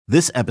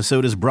This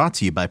episode is brought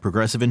to you by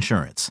Progressive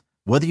Insurance.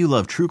 Whether you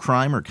love true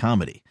crime or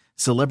comedy,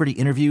 celebrity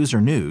interviews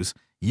or news,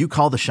 you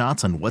call the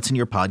shots on what's in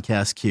your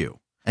podcast queue.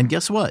 And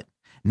guess what?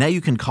 Now you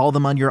can call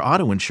them on your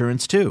auto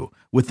insurance too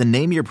with the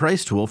Name Your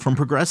Price tool from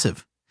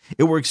Progressive.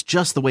 It works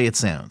just the way it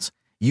sounds.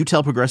 You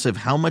tell Progressive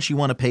how much you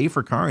want to pay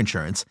for car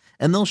insurance,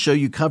 and they'll show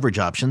you coverage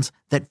options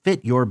that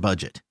fit your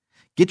budget.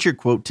 Get your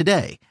quote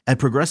today at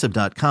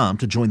Progressive.com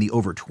to join the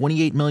over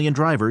 28 million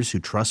drivers who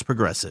trust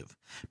Progressive.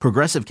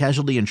 Progressive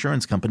Casualty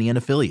Insurance Company and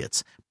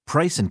Affiliates.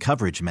 Price and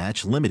coverage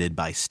match limited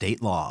by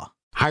state law.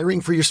 Hiring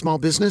for your small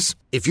business?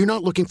 If you're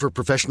not looking for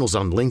professionals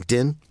on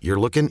LinkedIn, you're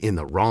looking in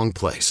the wrong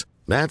place.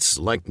 That's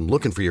like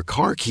looking for your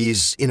car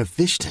keys in a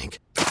fish tank.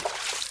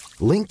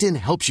 LinkedIn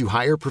helps you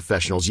hire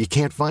professionals you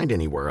can't find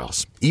anywhere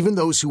else, even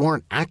those who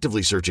aren't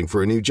actively searching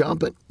for a new job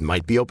but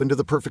might be open to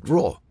the perfect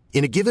role.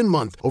 In a given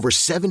month, over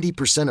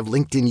 70% of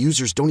LinkedIn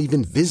users don't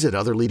even visit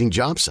other leading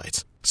job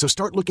sites. So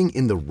start looking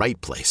in the right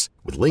place.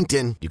 With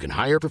LinkedIn, you can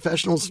hire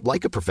professionals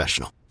like a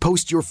professional.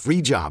 Post your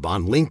free job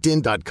on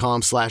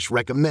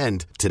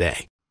linkedin.com/recommend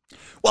today.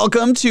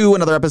 Welcome to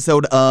another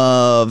episode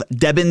of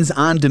Debbins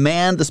On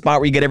Demand, the spot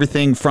where you get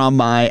everything from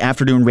my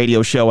afternoon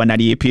radio show on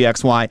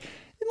 98PXY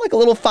in like a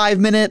little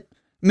 5-minute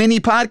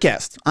mini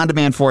podcast on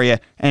demand for you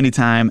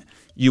anytime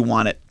you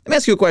want it. Let me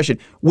ask you a question.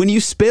 When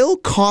you spill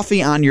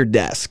coffee on your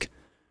desk,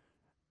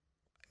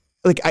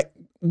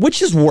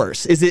 which is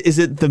worse? Is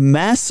it the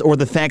mess or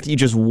the fact that you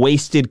just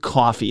wasted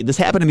coffee? This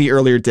happened to me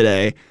earlier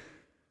today.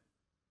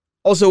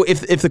 Also,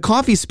 if the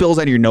coffee spills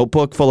out of your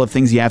notebook full of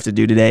things you have to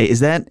do today,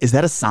 is that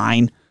a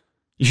sign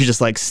you should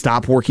just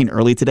stop working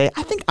early today?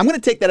 I think I'm going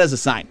to take that as a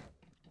sign.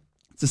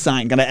 It's a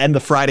sign. Going to end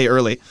the Friday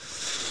early.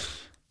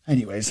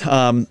 Anyways,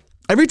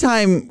 every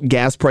time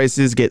gas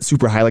prices get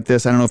super high like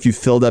this, I don't know if you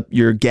filled up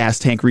your gas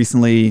tank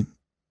recently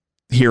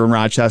here in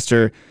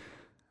Rochester.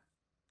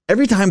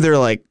 Every time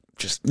they're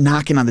just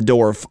knocking on the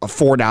door of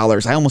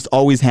 $4, I almost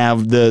always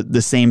have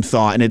the same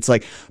thought. And it's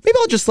maybe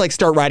I'll just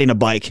start riding a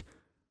bike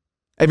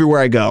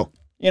everywhere I go.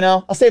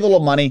 I'll save a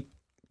little money.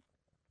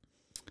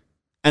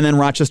 And then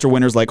Rochester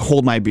winters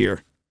hold my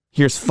beer.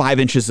 Here's 5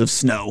 inches of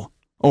snow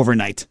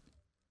overnight.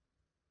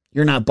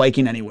 You're not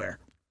biking anywhere.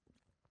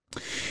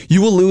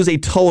 You will lose a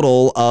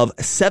total of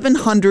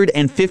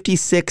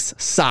 756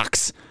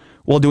 socks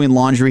while doing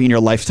laundry in your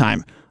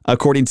lifetime,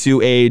 according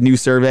to a new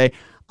survey.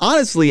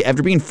 Honestly,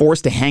 after being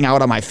forced to hang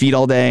out on my feet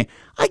all day,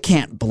 I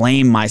can't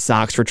blame my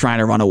socks for trying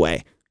to run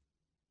away.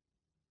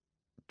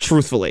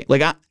 Truthfully,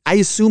 I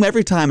assume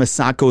every time a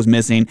sock goes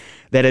missing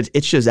that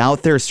it's just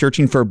out there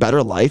searching for a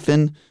better life,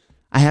 and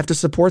I have to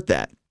support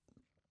that.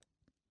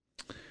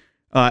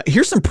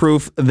 Here's some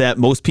proof that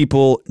most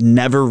people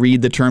never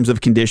read the terms of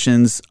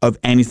conditions of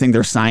anything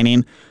they're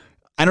signing.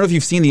 I don't know if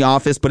you've seen The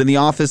Office, but in The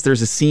Office,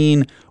 there's a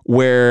scene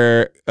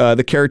where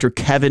the character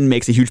Kevin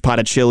makes a huge pot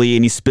of chili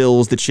and he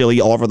spills the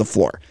chili all over the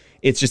floor.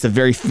 It's just a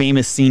very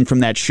famous scene from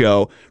that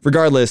show.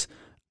 Regardless,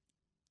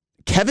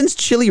 Kevin's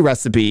chili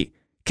recipe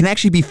can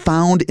actually be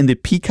found in the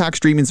Peacock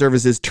streaming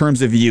service's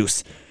terms of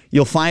use.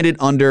 You'll find it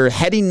under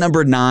heading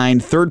number 9,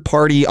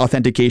 third-party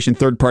authentication,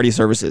 third-party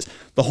services.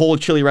 The whole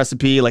chili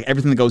recipe,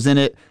 everything that goes in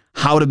it,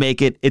 how to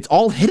make it, it's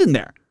all hidden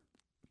there.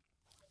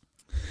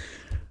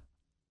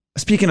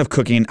 Speaking of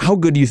cooking, how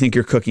good do you think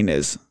your cooking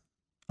is?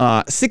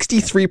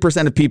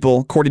 63% of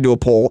people, according to a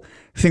poll,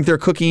 think their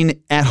cooking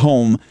at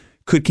home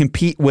could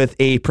compete with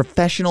a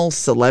professional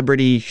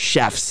celebrity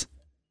chef's.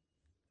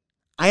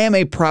 I am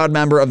a proud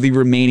member of the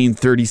remaining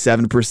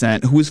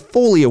 37% who is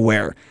fully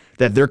aware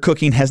that their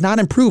cooking has not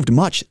improved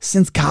much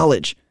since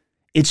college.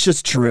 It's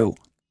just true.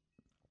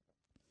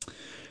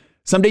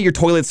 Someday your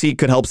toilet seat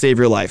could help save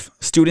your life.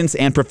 Students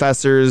and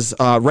professors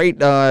right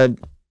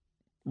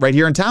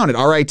here in town at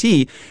RIT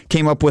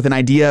came up with an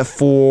idea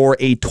for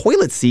a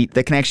toilet seat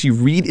that can actually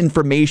read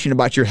information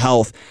about your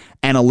health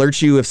and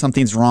alert you if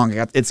something's wrong.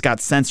 It's got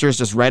sensors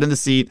just right in the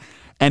seat,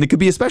 and it could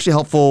be especially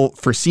helpful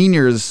for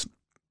seniors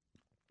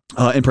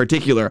in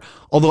particular.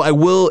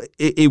 Although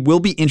it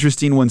will be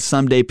interesting when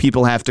someday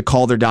people have to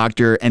call their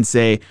doctor and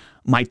say,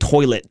 my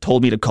toilet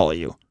told me to call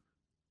you.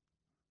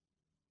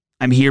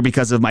 I'm here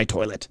because of my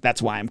toilet.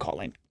 That's why I'm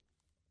calling.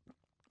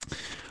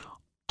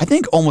 I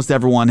think almost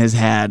everyone has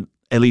had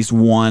at least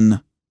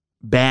one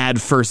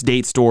bad first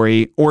date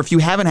story, or if you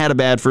haven't had a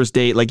bad first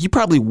date, you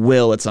probably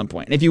will at some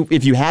point. If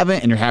you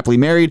haven't and you're happily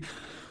married,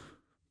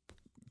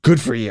 good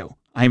for you.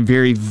 I'm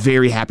very,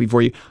 very happy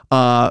for you.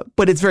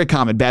 But it's very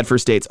common, bad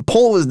first dates. A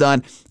poll was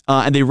done,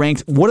 and they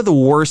ranked what are the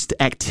worst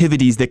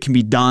activities that can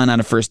be done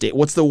on a first date?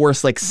 What's the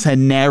worst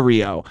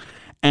scenario?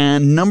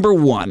 And number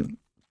 1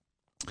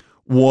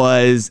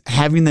 was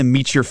having them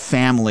meet your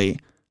family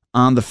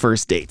on the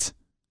first date,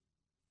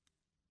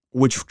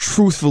 which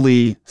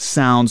truthfully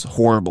sounds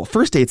horrible.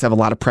 First dates have a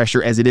lot of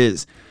pressure as it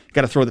is. You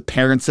got to throw the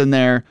parents in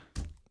there.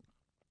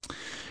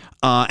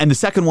 And the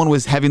second one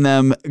was having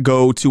them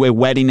go to a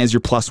wedding as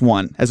your plus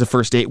one as a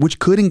first date, which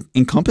could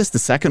encompass the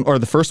second or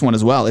the first one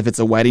as well, if it's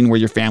a wedding where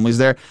your family's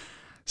there.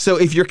 So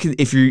if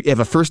you have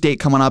a first date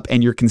coming up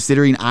and you're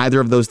considering either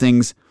of those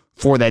things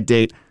for that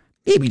date,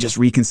 maybe just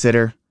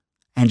reconsider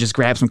and just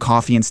grab some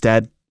coffee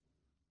instead.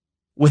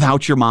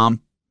 without your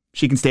mom.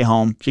 She can stay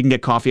home. She can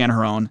get coffee on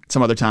her own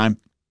some other time.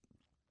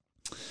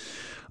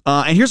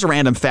 And here's a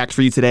random fact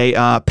for you today.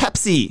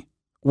 Pepsi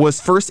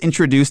was first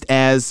introduced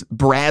as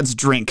Brad's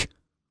drink.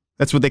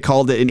 That's what they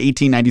called it in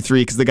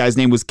 1893 because the guy's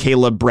name was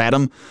Caleb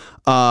Bradham,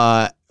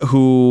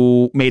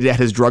 who made it at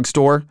his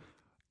drugstore.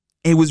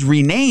 It was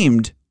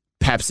renamed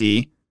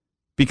Pepsi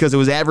because it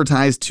was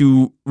advertised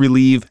to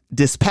relieve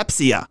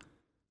dyspepsia,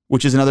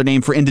 which is another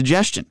name for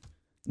indigestion.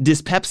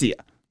 Dyspepsia.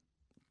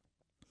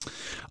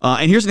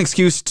 And here's an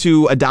excuse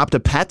to adopt a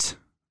pet,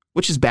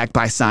 which is backed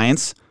by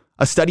science.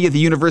 A study at the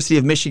University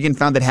of Michigan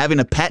found that having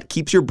a pet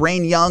keeps your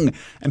brain young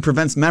and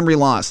prevents memory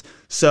loss.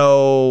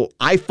 So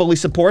I fully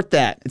support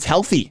that. It's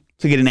healthy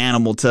to get an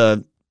animal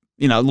to,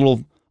 a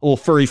little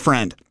furry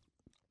friend.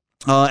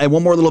 And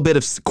one more little bit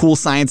of cool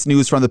science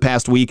news from the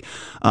past week.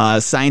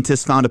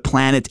 Scientists found a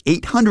planet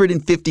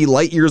 850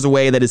 light years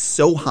away that is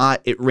so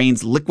hot it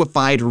rains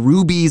liquefied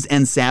rubies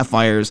and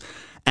sapphires,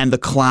 and the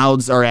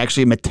clouds are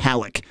actually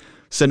metallic.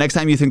 So next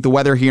time you think the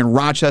weather here in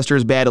Rochester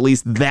is bad, at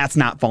least that's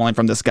not falling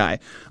from the sky.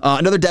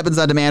 Another Devin's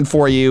on Demand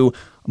for you.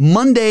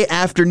 Monday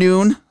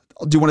afternoon.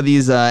 I'll do one of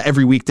these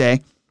every weekday.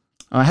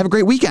 Have a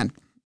great weekend.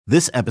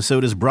 This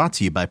episode is brought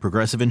to you by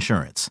Progressive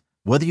Insurance.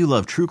 Whether you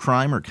love true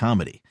crime or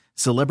comedy,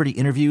 celebrity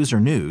interviews or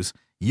news,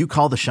 you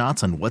call the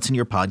shots on what's in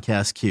your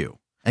podcast queue.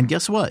 And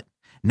guess what?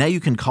 Now you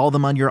can call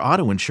them on your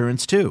auto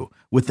insurance too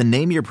with the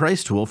Name Your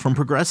Price tool from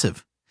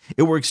Progressive.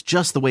 It works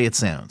just the way it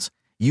sounds.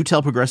 You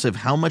tell Progressive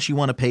how much you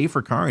want to pay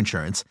for car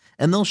insurance,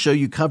 and they'll show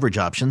you coverage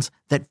options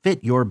that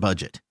fit your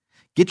budget.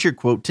 Get your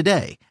quote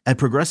today at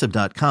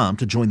Progressive.com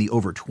to join the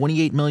over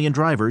 28 million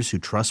drivers who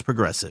trust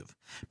Progressive.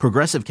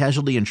 Progressive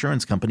Casualty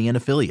Insurance Company and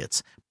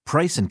Affiliates.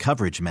 Price and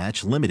coverage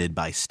match limited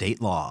by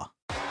state law.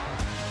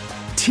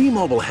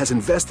 T-Mobile has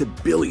invested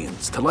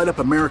billions to light up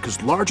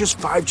America's largest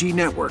 5G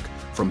network,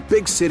 from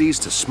big cities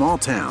to small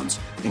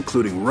towns,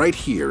 including right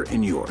here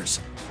in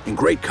yours. And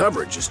great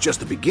coverage is just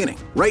the beginning.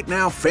 Right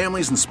now,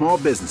 families and small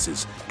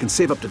businesses can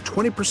save up to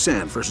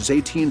 20% versus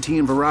AT&T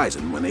and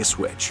Verizon when they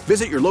switch.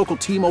 Visit your local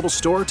T-Mobile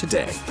store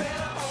today.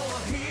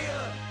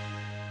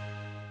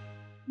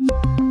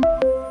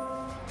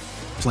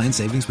 Plan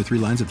savings with 3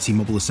 lines of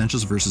T-Mobile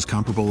Essentials versus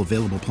comparable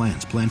available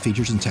plans. Plan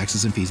features and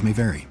taxes and fees may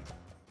vary.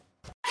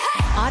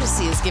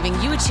 Odyssey is giving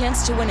you a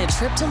chance to win a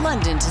trip to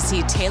London to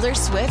see Taylor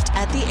Swift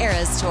at the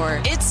Eras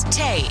Tour. It's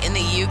Tay in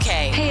the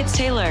UK. Hey, it's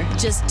Taylor.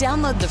 Just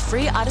download the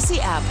free Odyssey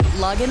app,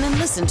 log in and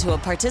listen to a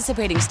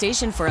participating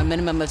station for a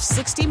minimum of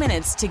 60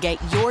 minutes to get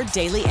your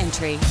daily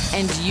entry.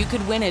 And you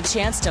could win a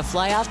chance to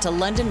fly off to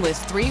London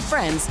with 3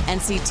 friends and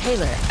see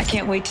Taylor. I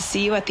can't wait to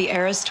see you at the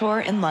Eras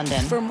Tour in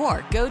London. For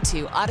more, go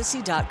to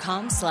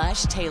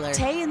odyssey.com/Taylor.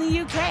 Tay in the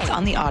UK. It's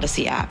on the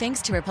Odyssey app.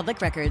 Thanks to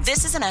Republic Records.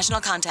 This is a national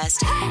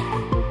contest.